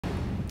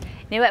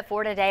New at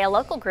 4 today, a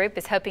local group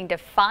is hoping to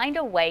find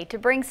a way to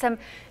bring some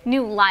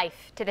new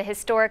life to the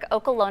historic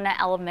Okolona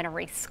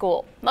Elementary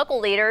School. Local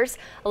leaders,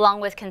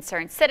 along with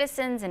concerned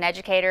citizens and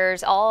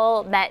educators,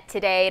 all met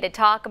today to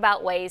talk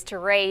about ways to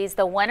raise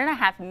the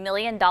 $1.5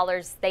 million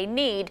they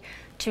need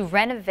to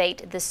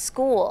renovate the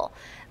school.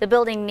 The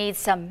building needs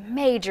some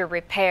major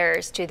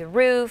repairs to the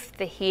roof,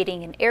 the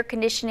heating and air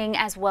conditioning,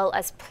 as well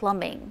as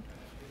plumbing.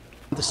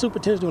 The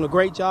superintendent's doing a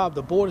great job,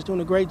 the board is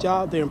doing a great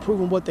job, they're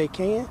improving what they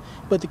can,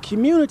 but the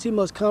community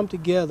must come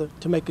together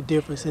to make a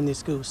difference in this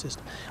school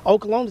system.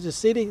 Okolona is a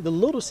city, the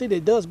little city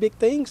that does big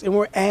things, and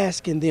we're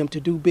asking them to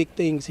do big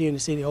things here in the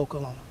city of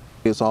Okolona.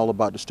 It's all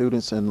about the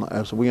students, and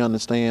as we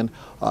understand,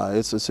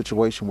 it's a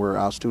situation where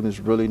our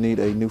students really need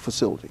a new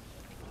facility.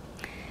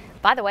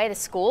 By the way, the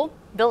school,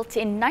 built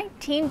in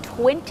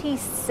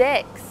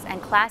 1926,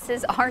 and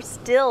classes are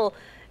still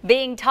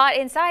being taught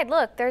inside.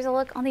 Look, there's a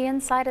look on the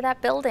inside of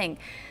that building.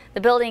 The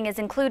building is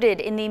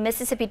included in the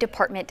Mississippi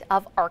Department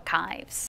of Archives.